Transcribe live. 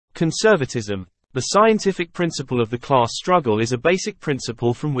Conservatism. The scientific principle of the class struggle is a basic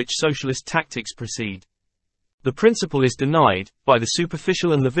principle from which socialist tactics proceed. The principle is denied, by the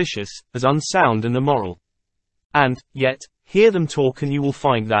superficial and the vicious, as unsound and immoral. And, yet, hear them talk and you will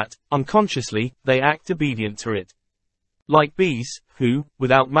find that, unconsciously, they act obedient to it. Like bees, who,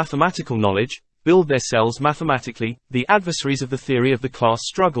 without mathematical knowledge, build their cells mathematically, the adversaries of the theory of the class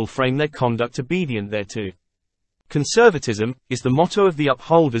struggle frame their conduct obedient thereto. Conservatism is the motto of the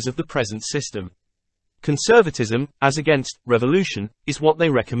upholders of the present system. Conservatism, as against revolution, is what they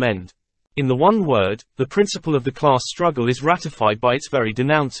recommend. In the one word, the principle of the class struggle is ratified by its very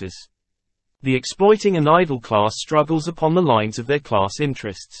denouncers. The exploiting and idle class struggles upon the lines of their class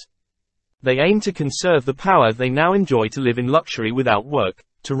interests. They aim to conserve the power they now enjoy to live in luxury without work,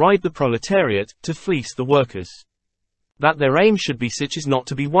 to ride the proletariat, to fleece the workers. That their aim should be such is not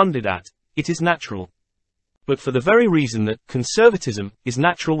to be wondered at, it is natural. But for the very reason that conservatism is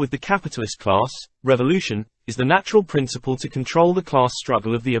natural with the capitalist class, revolution is the natural principle to control the class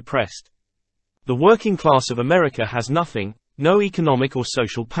struggle of the oppressed. The working class of America has nothing, no economic or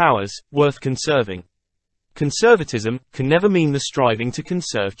social powers, worth conserving. Conservatism can never mean the striving to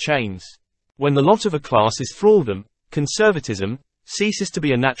conserve chains. When the lot of a class is thraldom, conservatism ceases to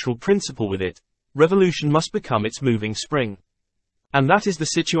be a natural principle with it. Revolution must become its moving spring. And that is the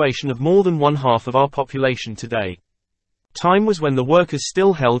situation of more than one half of our population today. Time was when the workers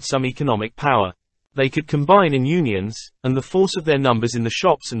still held some economic power. They could combine in unions, and the force of their numbers in the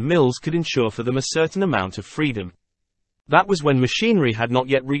shops and mills could ensure for them a certain amount of freedom. That was when machinery had not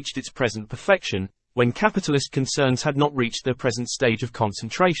yet reached its present perfection, when capitalist concerns had not reached their present stage of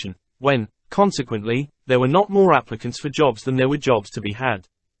concentration, when, consequently, there were not more applicants for jobs than there were jobs to be had.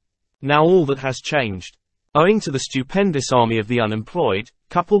 Now all that has changed. Owing to the stupendous army of the unemployed,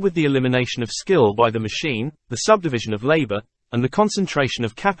 coupled with the elimination of skill by the machine, the subdivision of labor, and the concentration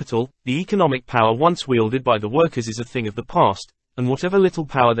of capital, the economic power once wielded by the workers is a thing of the past, and whatever little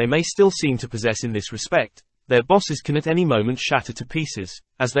power they may still seem to possess in this respect, their bosses can at any moment shatter to pieces,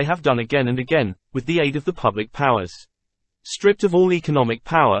 as they have done again and again, with the aid of the public powers. Stripped of all economic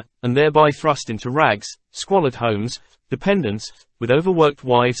power, and thereby thrust into rags, squalid homes, dependence, with overworked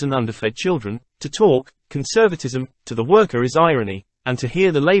wives and underfed children, to talk conservatism to the worker is irony, and to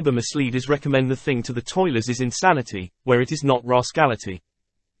hear the labor misleaders recommend the thing to the toilers is insanity, where it is not rascality.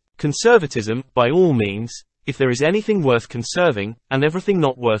 Conservatism, by all means, if there is anything worth conserving, and everything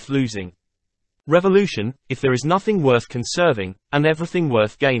not worth losing. Revolution, if there is nothing worth conserving, and everything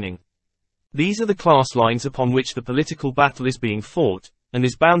worth gaining. These are the class lines upon which the political battle is being fought, and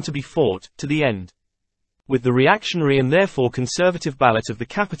is bound to be fought, to the end. With the reactionary and therefore conservative ballot of the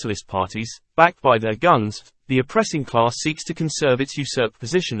capitalist parties, backed by their guns, the oppressing class seeks to conserve its usurped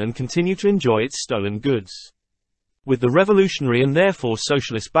position and continue to enjoy its stolen goods. With the revolutionary and therefore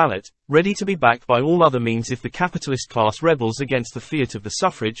socialist ballot, ready to be backed by all other means if the capitalist class rebels against the fiat of the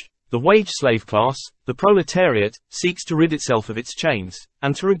suffrage, the wage-slave class, the proletariat, seeks to rid itself of its chains,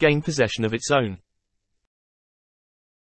 and to regain possession of its own.